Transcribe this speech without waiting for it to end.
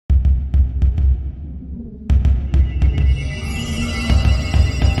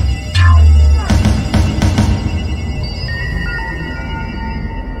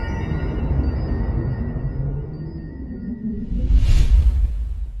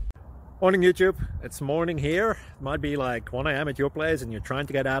Morning YouTube, it's morning here. It might be like 1 a.m. at your place and you're trying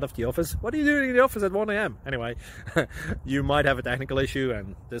to get out of the office. What are you doing in the office at 1 a.m.? Anyway, you might have a technical issue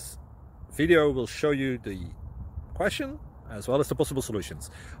and this video will show you the question as well as the possible solutions.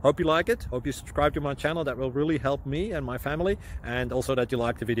 Hope you like it, hope you subscribe to my channel. That will really help me and my family, and also that you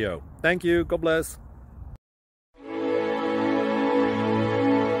like the video. Thank you, God bless.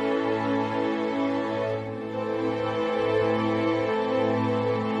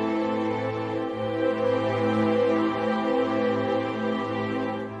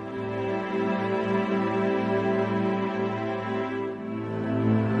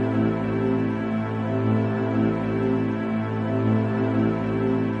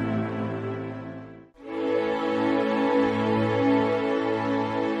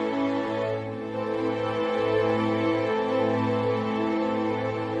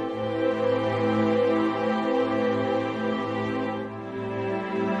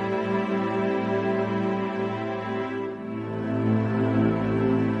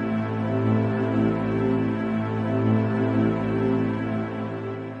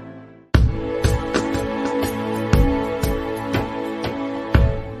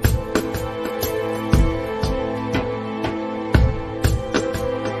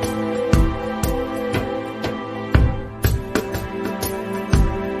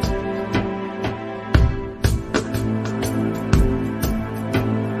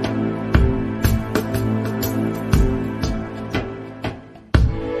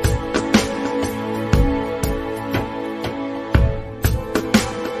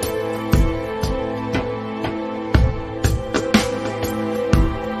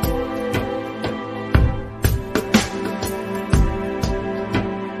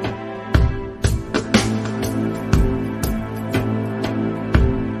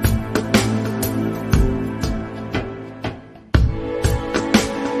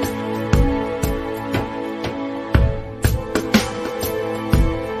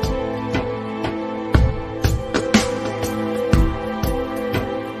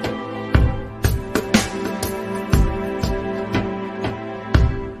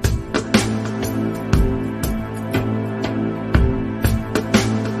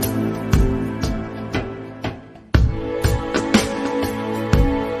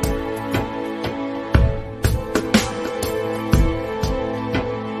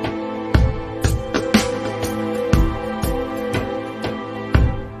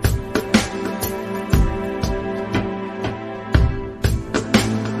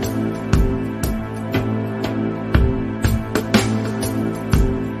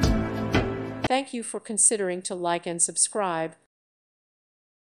 Thank you for considering to like and subscribe.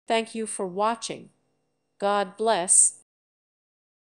 Thank you for watching. God bless.